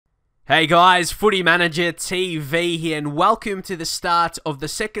Hey guys, Footy Manager TV here, and welcome to the start of the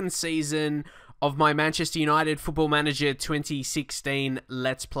second season of my Manchester United Football Manager 2016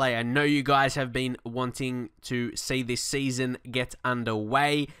 Let's Play. I know you guys have been wanting to see this season get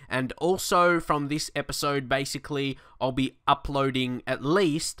underway, and also from this episode, basically, I'll be uploading at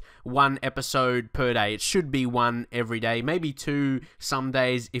least one episode per day. It should be one every day, maybe two some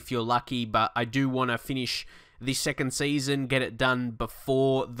days if you're lucky, but I do want to finish this second season, get it done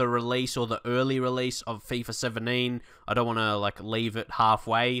before the release or the early release of FIFA 17. I don't want to leave it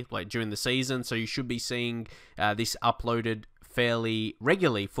halfway during the season, so you should be seeing this uploaded fairly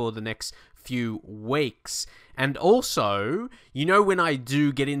regularly for the next few weeks. And also, you know, when I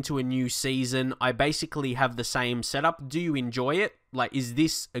do get into a new season, I basically have the same setup. Do you enjoy it? Is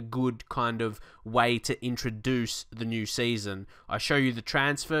this a good kind of way to introduce the new season? I show you the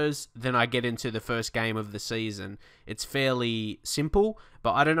transfers, then I get into the first game of the season. It's fairly simple,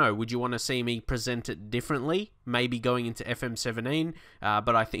 but I don't know. Would you want to see me present it differently? Maybe going into FM17,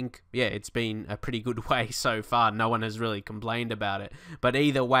 but I think, yeah, it's been a pretty good way so far. No one has really complained about it. But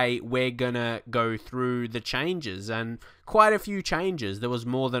either way, we're going to go through the changes, and quite a few changes. There was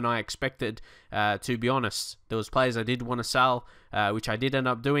more than I expected, to be honest. There was players I did want to sell, which I did end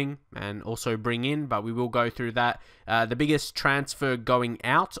up doing, and also bring in, but we will go through that. The biggest transfer going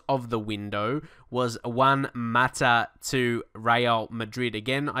out of the window was Juan Mata to Real Madrid.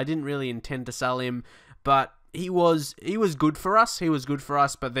 Again, I didn't really intend to sell him, but he was good for us. He was good for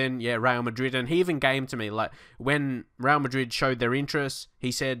us, but then, yeah, Real Madrid, and he even came to me, when Real Madrid showed their interest,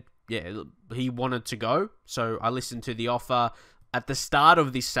 he said, yeah, he wanted to go, so I listened to the offer. At the start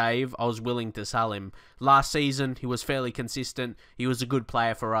of this save, I was willing to sell him. Last season, he was fairly consistent. He was a good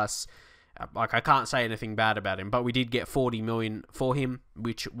player for us. I can't say anything bad about him, but we did get 40 million for him,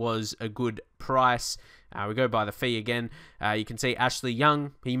 which was a good price. We go by the fee again. You can see Ashley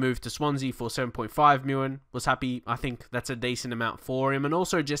Young, he moved to Swansea for 7.5 million. Was happy. I think that's a decent amount for him. And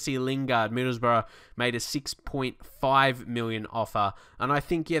also Jesse Lingard, Middlesbrough, made a 6.5 million offer. And I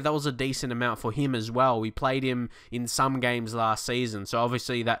think, yeah, that was a decent amount for him as well. We played him in some games last season, so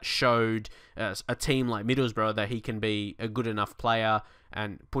obviously that showed a team like Middlesbrough that he can be a good enough player,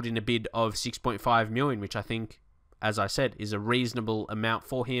 and put in a bid of 6.5 million, which I think, as I said, is a reasonable amount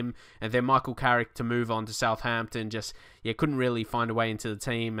for him. And then Michael Carrick to move on to Southampton, just, yeah, couldn't really find a way into the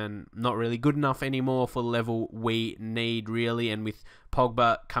team, and not really good enough anymore for the level we need, really. And with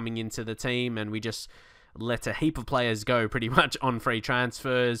Pogba coming into the team, and we just let a heap of players go pretty much on free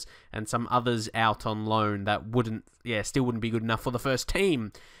transfers, and some others out on loan that still wouldn't be good enough for the first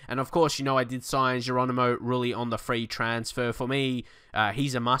team. And of course, you know, I did sign Geronimo Rulli on the free transfer. For me,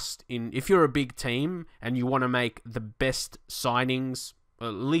 he's a must. If you're a big team and you want to make the best signings,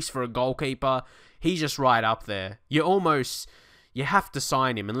 at least for a goalkeeper, he's just right up there. You have to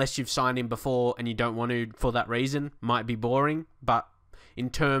sign him, unless you've signed him before and you don't want to for that reason. Might be boring, but in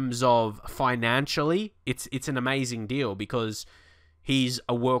terms of financially, it's an amazing deal, because he's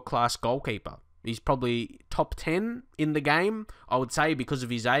a world-class goalkeeper. He's probably top 10 in the game, I would say, because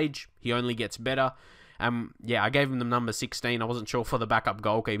of his age. He only gets better. Yeah, I gave him the number 16. I wasn't sure for the backup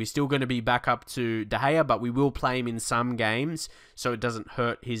goalkeeper. He's still going to be backup to De Gea, but we will play him in some games, so it doesn't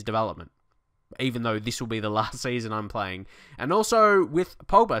hurt his development, even though this will be the last season I'm playing. And also with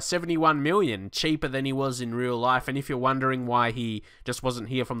Pogba, 71 million, cheaper than he was in real life. And if you're wondering why he just wasn't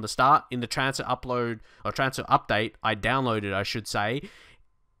here from the start, in the transfer update I downloaded, I should say,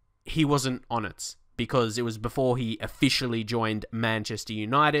 he wasn't on it, because it was before he officially joined Manchester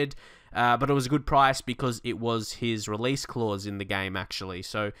United. But it was a good price because it was his release clause in the game, actually.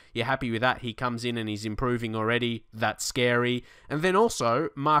 So you're happy with that. He comes in and he's improving already. That's scary. And then also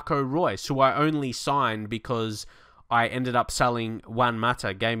Marco Reus, who I only signed because I ended up selling Juan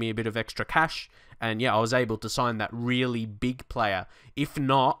Mata, gave me a bit of extra cash. And yeah, I was able to sign that really big player. If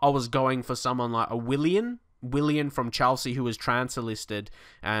not, I was going for someone like a Willian from Chelsea, who was transfer listed,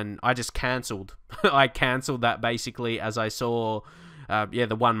 and I just cancelled. I cancelled that basically as I saw,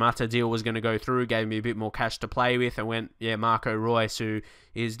 the Juan Mata deal was going to go through, gave me a bit more cash to play with, and went, yeah, Marco Reus, who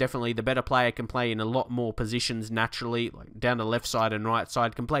is definitely the better player, can play in a lot more positions naturally, like down the left side and right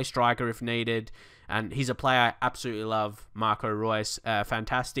side, can play striker if needed, and he's a player I absolutely love, Marco Reus,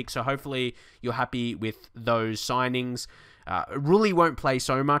 fantastic. So hopefully you're happy with those signings. Rulli won't play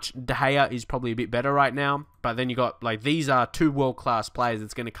so much. De Gea is probably a bit better right now, but then you got, these are two world-class players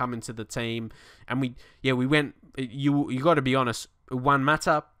that's going to come into the team, and we went, you got to be honest, Juan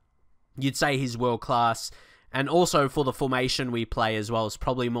Mata, you'd say he's world-class, and also for the formation we play as well, it's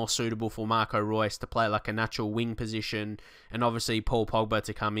probably more suitable for Marco Reus to play like a natural wing position, and obviously Paul Pogba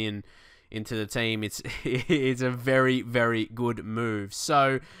to come in into the team. It's a very, very good move.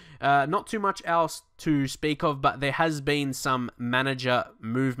 So, not too much else to speak of, but there has been some manager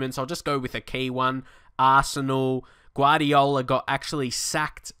movements. I'll just go with a key one. Arsenal. Guardiola got actually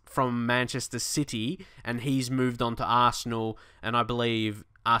sacked from Manchester City, and he's moved on to Arsenal, and I believe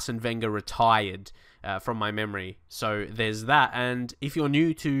Arsene Wenger retired from my memory. So there's that. And if you're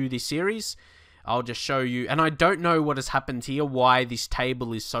new to this series, I'll just show you. And I don't know what has happened here, why this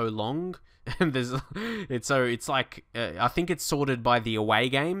table is so long. And it's like I think it's sorted by the away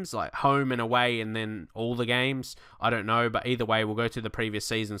games, like home and away, and then all the games. I don't know, but either way, we'll go to the previous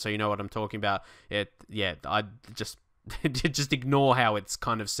season so you know what I'm talking about. I just just ignore how it's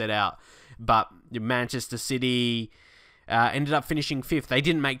kind of set out. But Manchester City ended up finishing 5th. They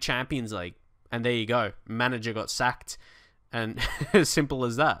didn't make Champions League, and there you go. Manager got sacked, and as simple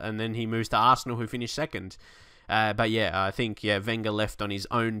as that. And then he moves to Arsenal, who finished 2nd. But yeah, I think Wenger left on his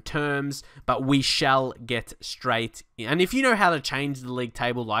own terms, but we shall get straight in. And if you know how to change the league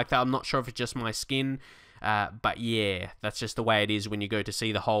table like that, I'm not sure if it's just my skin, but yeah, that's just the way it is when you go to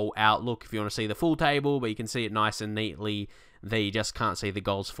see the whole outlook. If you want to see the full table, but you can see it nice and neatly there, you just can't see the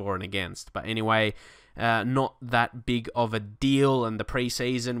goals for and against. But anyway, not that big of a deal. And the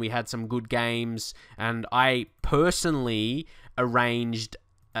preseason, we had some good games, and I personally arranged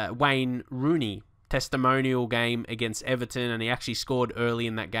Wayne Rooney testimonial game against Everton, and he actually scored early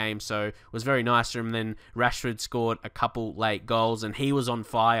in that game, so it was very nice for him. Then Rashford scored a couple late goals, and he was on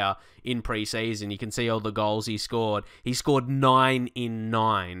fire in pre-season. You can see all the goals he scored. He scored 9 in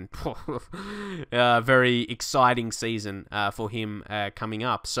 9. Very exciting season for him coming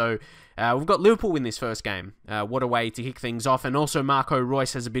up. So we've got Liverpool in this first game. What a way to kick things off. And also Marco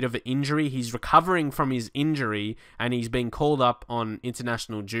Reus has a bit of an injury. He's recovering from his injury, and he's been called up on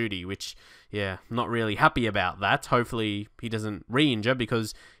international duty, which, yeah, not really happy about that. Hopefully he doesn't re-injure,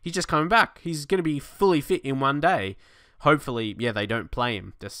 because he's just coming back. He's going to be fully fit in one day. Hopefully, yeah, they don't play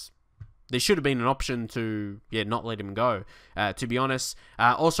him. There should have been an option to, not let him go, to be honest.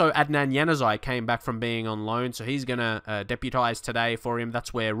 Also, Adnan Januzaj came back from being on loan, so he's going to deputise today for him.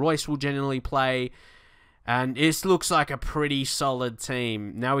 That's where Royce will generally play. And this looks like a pretty solid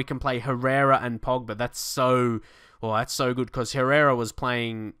team. Now we can play Herrera and Pogba. That's so good, because Herrera was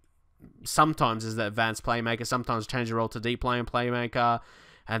playing sometimes as the advanced playmaker, sometimes change the role to deep playing playmaker.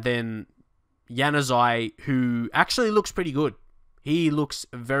 And then Januzaj, who actually looks pretty good. He looks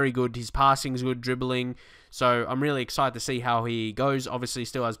very good. His passing's good, dribbling. So I'm really excited to see how he goes. Obviously,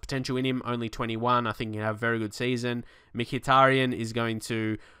 still has potential in him. Only 21. I think he'll have a very good season. Mkhitaryan is going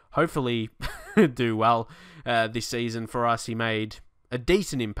to hopefully do well this season for us. He made a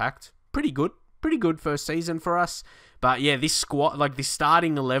decent impact. Pretty good first season for us. But yeah, this squad, like this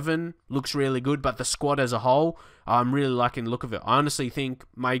starting 11 looks really good, but the squad as a whole, I'm really liking the look of it. I honestly think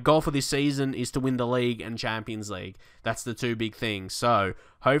my goal for this season is to win the league and Champions League. That's the two big things. So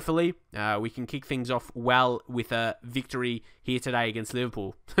hopefully we can kick things off well with a victory here today against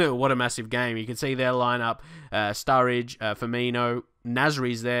Liverpool. What a massive game. You can see their lineup. Sturridge, Firmino,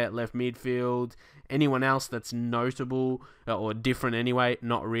 Nasri's there, left midfield. Anyone else that's notable or different anyway?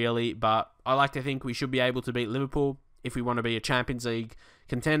 Not really, but I like to think we should be able to beat Liverpool if we want to be a Champions League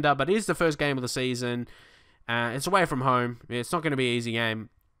contender. But it is the first game of the season. It's away from home. It's not going to be an easy game.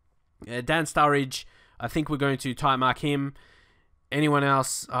 Dan Sturridge, I think we're going to tight mark him. Anyone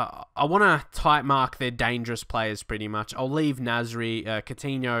else? I want to tight mark their dangerous players pretty much. I'll leave Nasri,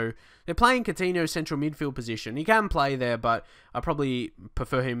 Coutinho. They're playing Coutinho central midfield position. He can play there, but I probably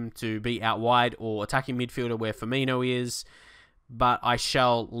prefer him to be out wide or attacking midfielder where Firmino is. But I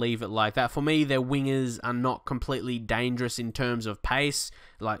shall leave it like that. For me, their wingers are not completely dangerous in terms of pace.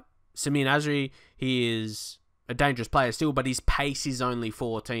 Like Samir Nasri, he is a dangerous player still, but his pace is only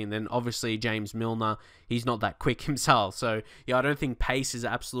 14. Then obviously James Milner, he's not that quick himself. So yeah, I don't think pace is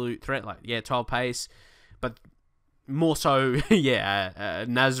an absolute threat. Like 12 pace, but more so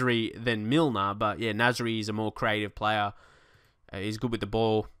Nasri than Milner. But yeah, Nasri is a more creative player. He's good with the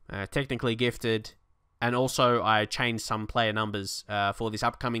ball, technically gifted. And also, I changed some player numbers for this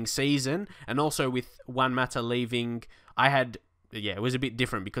upcoming season. And also, with Juan Mata leaving, I had... it was a bit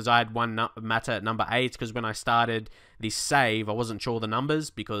different because I had Juan Mata at number 8. Because when I started this save, I wasn't sure the numbers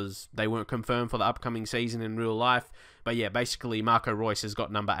because they weren't confirmed for the upcoming season in real life. But yeah, basically, Marco Reus has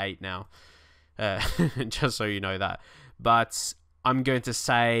got number 8 now. Just so you know that. But I'm going to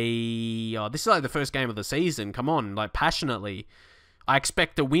say... this is like the first game of the season. Come on, like passionately. I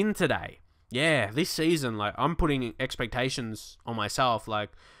expect a win today. Yeah, this season, like, I'm putting expectations on myself.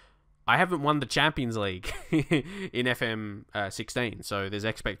 Like, I haven't won the Champions League in FM 16, so there's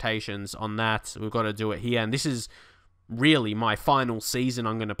expectations on that. We've got to do it here, and this is really my final season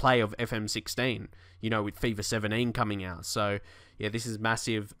I'm going to play of FM16, you know, with FIFA 17 coming out. So, yeah, this is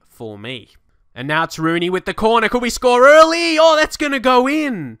massive for me. And now it's Rooney with the corner. Could we score early? Oh, that's going to go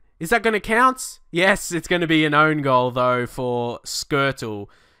in. Is that going to count? Yes, it's going to be an own goal, though, for Skirtle.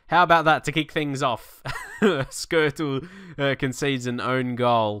 How about that to kick things off? Skirtle concedes an own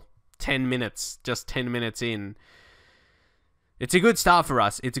goal. 10 minutes. Just 10 minutes in. It's a good start for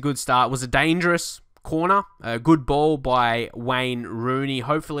us. It's a good start. It was a dangerous corner. A good ball by Wayne Rooney.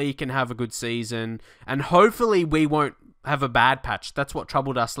 Hopefully he can have a good season. And hopefully we won't have a bad patch. That's what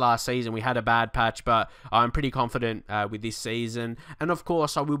troubled us last season. We had a bad patch, but I'm pretty confident with this season. And of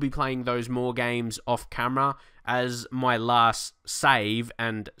course, I will be playing those more games off camera as my last save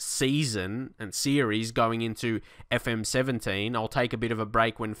and season and series going into FM17. I'll take a bit of a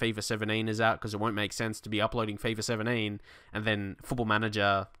break when FIFA 17 is out because it won't make sense to be uploading FIFA 17 and then Football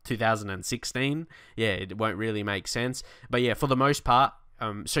Manager 2016. Yeah, it won't really make sense. But yeah, for the most part,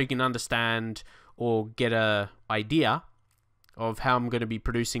 so you can understand or get an idea of how I'm going to be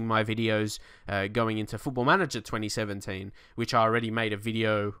producing my videos going into Football Manager 2017, which I already made a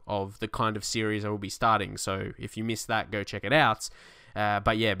video of the kind of series I will be starting. So if you missed that, go check it out.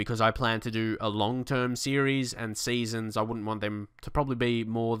 But yeah, because I plan to do a long-term series and seasons, I wouldn't want them to probably be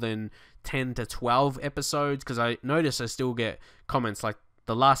more than 10 to 12 episodes, because I notice I still get comments like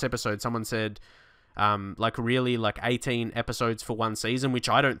the last episode, someone said like really like 18 episodes for one season, which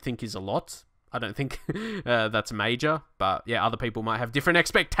I don't think is a lot. I don't think that's major, but yeah, other people might have different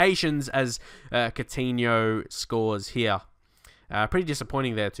expectations as Coutinho scores here. Pretty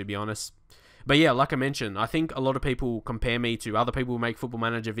disappointing there, to be honest. But yeah, like I mentioned, I think a lot of people compare me to other people who make Football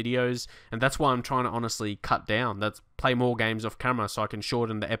Manager videos, and that's why I'm trying to honestly cut down. That's play more games off camera so I can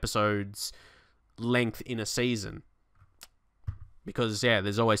shorten the episodes length in a season. Because, yeah,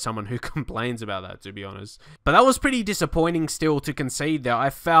 there's always someone who complains about that, to be honest. But that was pretty disappointing still to concede there. I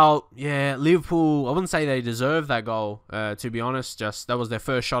felt, yeah, Liverpool, I wouldn't say they deserved that goal, to be honest. Just that was their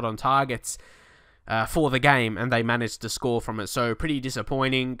first shot on targets for the game, and they managed to score from it. So, pretty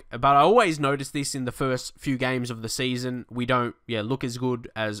disappointing. But I always notice this in the first few games of the season. We don't, yeah, look as good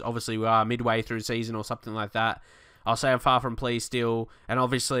as, obviously, we are midway through the season or something like that. I'll say I'm far from pleased still. And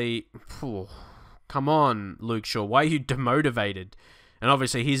obviously, come on, Luke Shaw. Why are you demotivated? And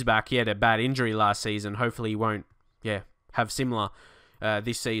obviously, he's back. He had a bad injury last season. Hopefully, he won't, yeah, have similar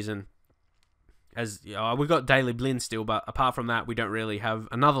this season. As we got Daley Blind still, but apart from that, we don't really have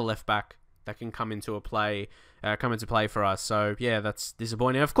another left back that can come into play for us. So yeah, that's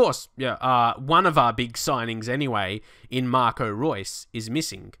disappointing. Of course, yeah, one of our big signings anyway in Marco Reus is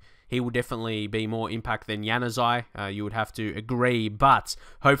missing. He will definitely be more impact than Januzaj. You would have to agree, but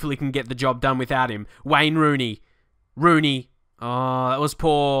hopefully can get the job done without him. Wayne Rooney. Oh, that was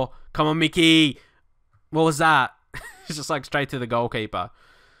poor. Come on, Mickey. What was that? It's just like straight to the goalkeeper.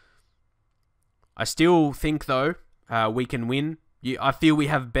 I still think, though, we can win. I feel we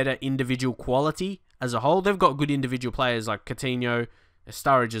have better individual quality as a whole. They've got good individual players like Coutinho,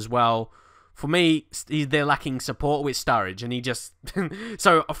 Sturridge as well. For me, they're lacking support with Sturridge, and he just...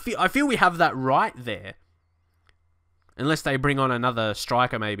 So, I feel we have that right there. Unless they bring on another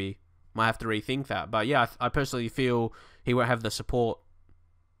striker, maybe. Might have to rethink that. But yeah, I personally feel he won't have the support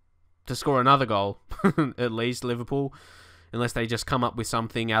to score another goal. At least, Liverpool. Unless they just come up with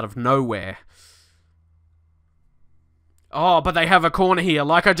something out of nowhere. Oh, but they have a corner here.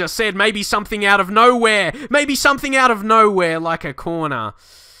 Like I just said, maybe something out of nowhere. Maybe something out of nowhere like a corner.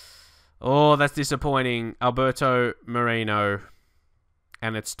 Oh, that's disappointing. Alberto Moreno.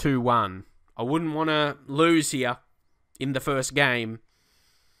 And it's 2-1. I wouldn't want to lose here in the first game.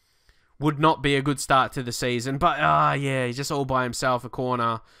 Would not be a good start to the season. But, yeah, he's just all by himself, a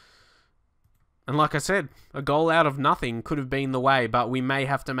corner. And like I said, a goal out of nothing could have been the way. But we may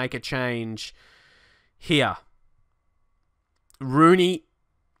have to make a change here. Rooney,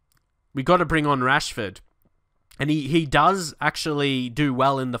 we got to bring on Rashford. And he does actually do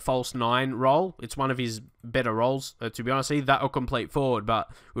well in the false 9 role. It's one of his better roles, to be honest. That or complete forward,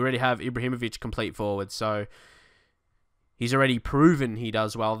 but we already have Ibrahimovic complete forward, so he's already proven he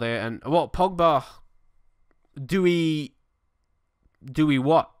does well there. And what Pogba? Do we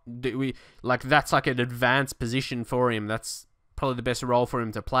what? Like that's like an advanced position for him. That's probably the best role for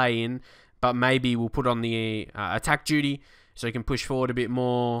him to play in. But maybe we'll put on the attack duty so he can push forward a bit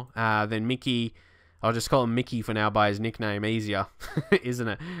more than Mickey. I'll just call him Mickey for now by his nickname. Easier, isn't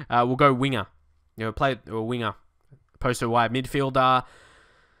it? We'll go winger. Play a winger. Opposed to a wide midfielder.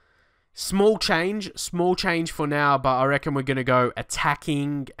 Small change for now, but I reckon we're going to go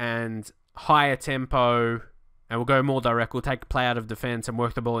attacking and higher tempo And we'll go more direct. We'll take play out of defense and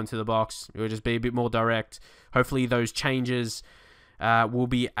work the ball into the box. We'll just be a bit more direct. Hopefully those changes will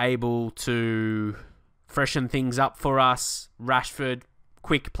be able to freshen things up for us. Rashford,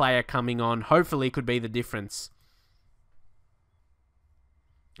 quick player coming on. Hopefully could be the difference.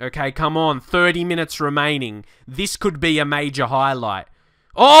 Okay, come on. 30 minutes remaining. This could be a major highlight.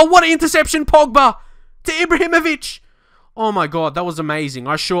 Oh, what an interception, Pogba to Ibrahimovic. Oh my god, that was amazing.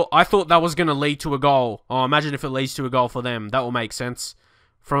 I thought that was going to lead to a goal. Oh, imagine if it leads to a goal for them. That will make sense.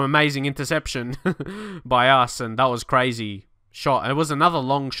 From amazing interception by us, and that was crazy shot. It was another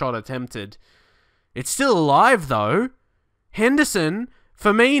long shot attempted. It's still alive though. Henderson,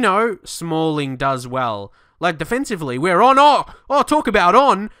 Firmino, Smalling does well. Like defensively, we're on. Oh, talk about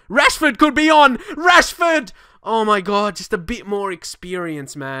on. Rashford could be on. Rashford! Oh my god, just a bit more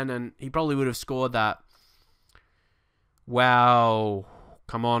experience, man, and he probably would have scored that. Wow.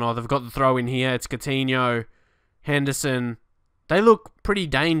 Come on. Oh, they've got the throw in here. It's Coutinho. Henderson. They look pretty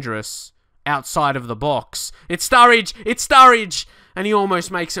dangerous outside of the box. It's Sturridge. It's Sturridge. And he almost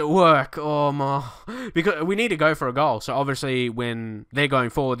makes it work. Oh, my. Because we need to go for a goal. So, obviously, when they're going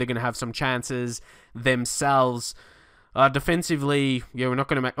forward, they're going to have some chances themselves. Defensively, yeah, we're not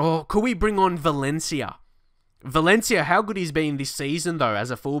going to make... Oh, could we bring on Valencia? Valencia, how good he's been this season, though,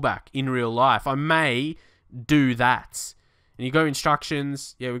 as a fullback in real life. I may do that. And you go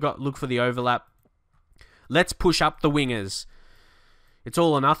instructions. Yeah, we've got look for the overlap. Let's push up the wingers. It's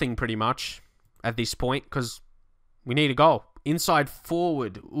all or nothing pretty much at this point because we need a goal. Inside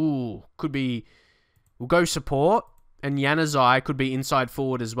forward. Ooh, could be... We'll go support. And Januzaj could be inside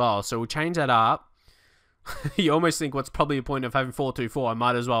forward as well. So we'll change that up. You almost think what's probably the point of having 4-2-4. I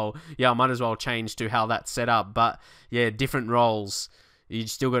might as well change to how that's set up. But yeah, different roles. You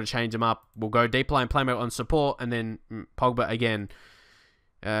still got to change them up. We'll go deep line playmaker on support, and then Pogba again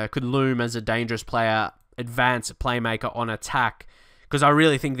could loom as a dangerous player, advanced playmaker on attack. Because I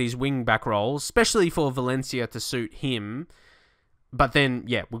really think these wing back roles, especially for Valencia to suit him. But then,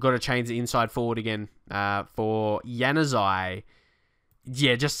 yeah, we've got to change the inside forward again for Januzaj.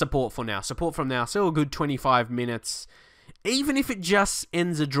 Yeah, just support for now. Support from now. Still a good 25 minutes. Even if it just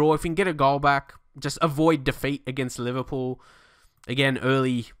ends a draw, if we can get a goal back, just avoid defeat against Liverpool. Again,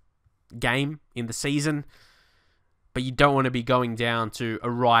 early game in the season. But you don't want to be going down to a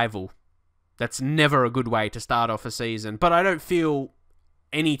rival. That's never a good way to start off a season. But I don't feel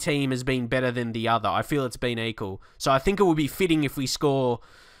any team has been better than the other. I feel it's been equal. So I think it would be fitting if we score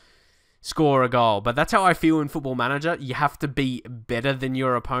a goal. But that's how I feel in Football Manager. You have to be better than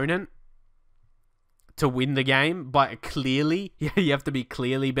your opponent to win the game. But clearly, you have to be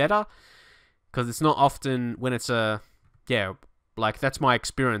clearly better. Because it's not often when it's a... Yeah, like that's my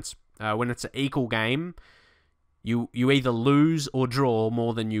experience. When it's an equal game, you either lose or draw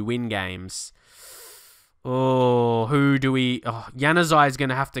more than you win games. Oh, who do we... Oh, Januzaj is going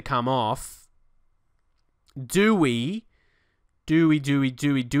to have to come off. Do we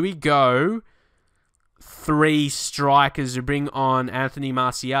go 3 strikers to bring on Anthony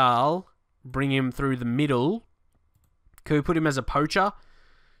Martial? Bring him through the middle. Can we put him as a poacher?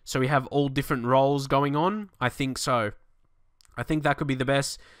 So we have all different roles going on? I think so. I think that could be the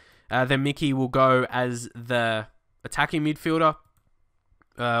best. Then Mickey will go as the attacking midfielder.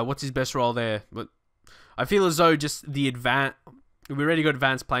 What's his best role there? But I feel as though just the we already got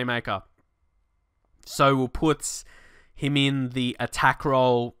advanced playmaker. So we'll put him in the attack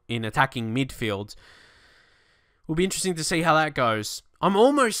role in attacking midfield. Will be interesting to see how that goes. I'm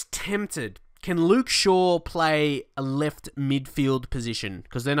almost tempted. Can Luke Shaw play a left midfield position?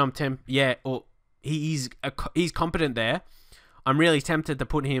 Because then I'm tempted. Yeah, or he's competent there. I'm really tempted to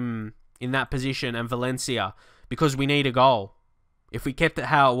put him in that position and Valencia because we need a goal. If we kept it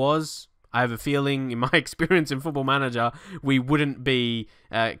how it was, I have a feeling, in my experience in Football Manager, we wouldn't be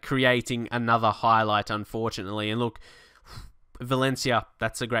creating another highlight, unfortunately. And look, Valencia,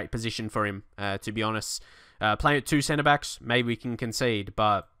 that's a great position for him, to be honest. Playing at 2 centre-backs, maybe we can concede.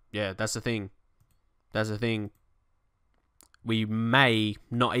 But, yeah, that's the thing. That's the thing. We may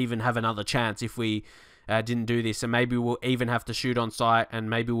not even have another chance if we didn't do this. And maybe we'll even have to shoot on sight. And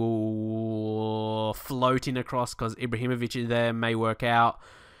maybe we'll float in across because Ibrahimovic is there. May work out.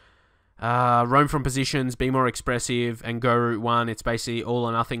 Roam from positions, be more expressive, and go route 1. It's basically all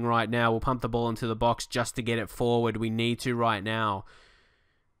or nothing right now. We'll pump the ball into the box just to get it forward. We need to right now.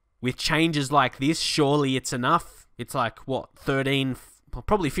 With changes like this, surely it's enough. It's like, what, 13,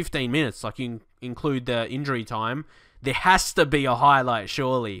 probably 15 minutes. Like, you include the injury time. There has to be a highlight,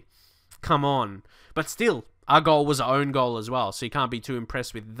 surely. Come on. But still, our goal was our own goal as well, so you can't be too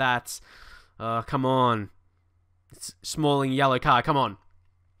impressed with that. Come on. It's Smalling, yellow card, come on.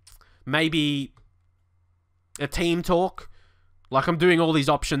 Maybe A team talk. Like, I'm doing all these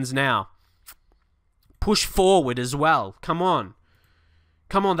options now. Push forward as well. Come on.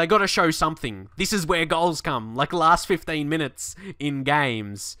 Come on, they got to show something. This is where goals come. Like, last 15 minutes in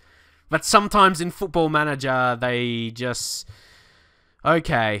games. But sometimes in Football Manager, they just...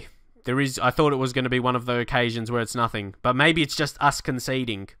 Okay. I thought it was going to be one of the occasions where it's nothing. But maybe it's just us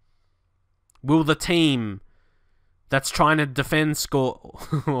conceding. Will the team that's trying to defend score?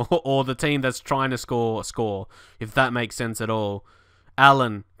 Or the team that's trying to score? If that makes sense at all.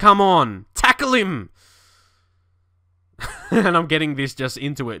 Alan, come on. Tackle him. And I'm getting this just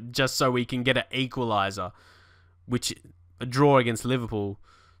into it, just so we can get an equaliser. Which, a draw against Liverpool,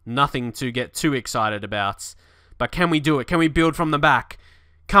 nothing to get too excited about. But can we do it? Can we build from the back?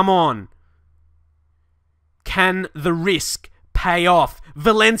 Come on. Can the risk pay off?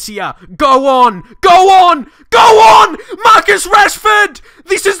 Valencia, go on! Go on! Go on! Marcus Rashford!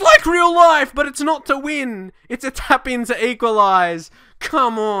 This is like real life, but it's not to win. It's a tap-in to equalise.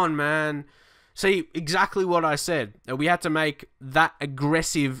 Come on, man. See, exactly what I said. We had to make that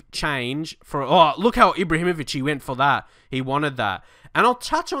aggressive change for... Oh, look how Ibrahimovic, he went for that. He wanted that. And I'll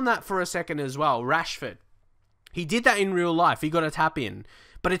touch on that for a second as well. Rashford. He did that in real life. He got a tap-in.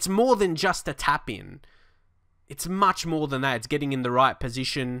 But it's more than just a tap-in. It's much more than that. It's getting in the right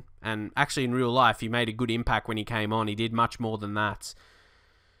position. And actually, in real life, he made a good impact when he came on. He did much more than that.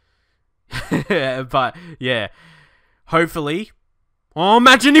 But, yeah. Hopefully... Oh,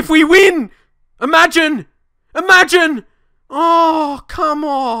 imagine if we win! Imagine! Imagine! Oh, come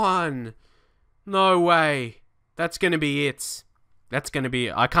on! No way. That's going to be it. That's going to be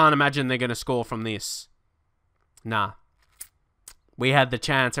it. I can't imagine they're going to score from this. Nah. We had the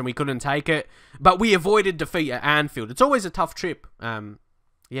chance and we couldn't take it. But we avoided defeat at Anfield. It's always a tough trip.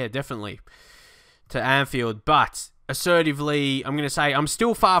 Yeah, definitely. To Anfield. But, assertively, I'm going to say I'm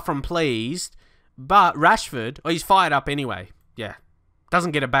still far from pleased. But Rashford, oh, he's fired up anyway. Yeah.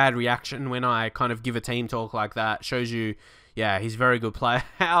 Doesn't get a bad reaction when I kind of give a team talk like that. Shows you, yeah, he's a very good player.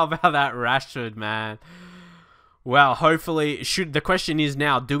 How about that Rashford, man? Well, hopefully, the question is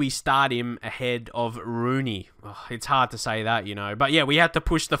now, do we start him ahead of Rooney? Oh, it's hard to say that, you know. But yeah, we had to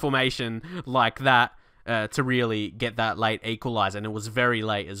push the formation like that to really get that late equaliser. And it was very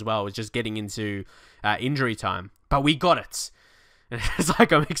late as well. It was just getting into injury time. But we got it. It's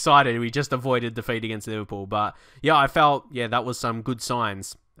like I'm excited. We just avoided defeat against Liverpool. But yeah, I felt, yeah, that was some good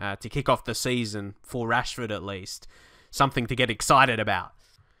signs to kick off the season for Rashford at least. Something to get excited about.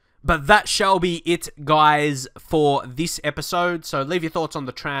 But that shall be it, guys, for this episode. So leave your thoughts on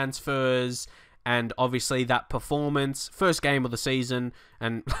the transfers and obviously that performance. First game of the season.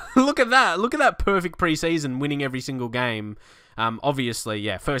 And look at that. Look at that perfect preseason, winning every single game. Obviously,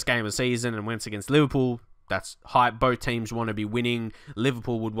 yeah, first game of the season and went against Liverpool. That's hype. Both teams want to be winning.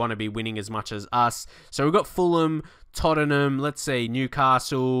 Liverpool would want to be winning as much as us. So we've got Fulham, Tottenham, let's see,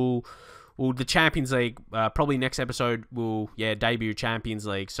 Newcastle. Well, the Champions League, probably next episode will, yeah, debut Champions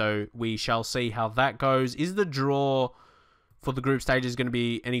League. So we shall see how that goes. Is the draw for the group stages going to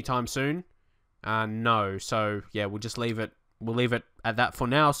be anytime soon? No. So, yeah, we'll just leave it. We'll leave it at that for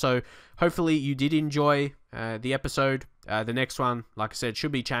now. So hopefully you did enjoy the episode. The next one, like I said,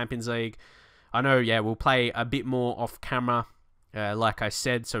 should be Champions League. I know, yeah, we'll play a bit more off camera, like I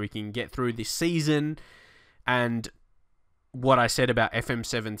said, so we can get through this season. And what I said about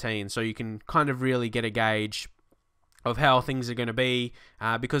FM17, so you can kind of really get a gauge of how things are going to be,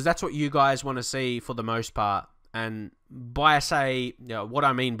 because that's what you guys want to see for the most part. And what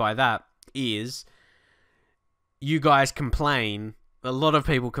I mean by that is, you guys complain, a lot of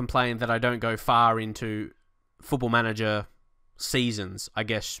people complain that I don't go far into Football Manager seasons, I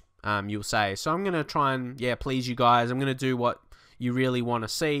guess you'll say. So I'm going to try and, yeah, please you guys. I'm going to do what you really want to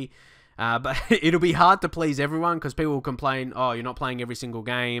see. But it'll be hard to please everyone because people will complain, oh, you're not playing every single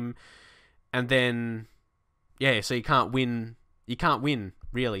game. And then, yeah, so you can't win. You can't win,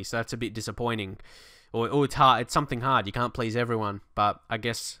 really. So that's a bit disappointing. Or it's hard. It's something hard. You can't please everyone. But I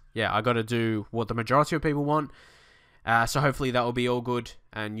guess, yeah, I got to do what the majority of people want. So hopefully that will be all good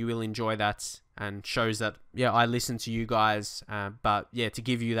and you will enjoy that. And shows that, yeah, I listen to you guys. But, yeah, to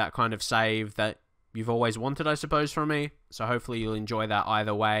give you that kind of save that you've always wanted, I suppose, from me. So hopefully you'll enjoy that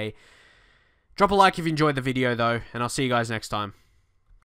either way. Drop a like if you enjoyed the video, though, and I'll see you guys next time.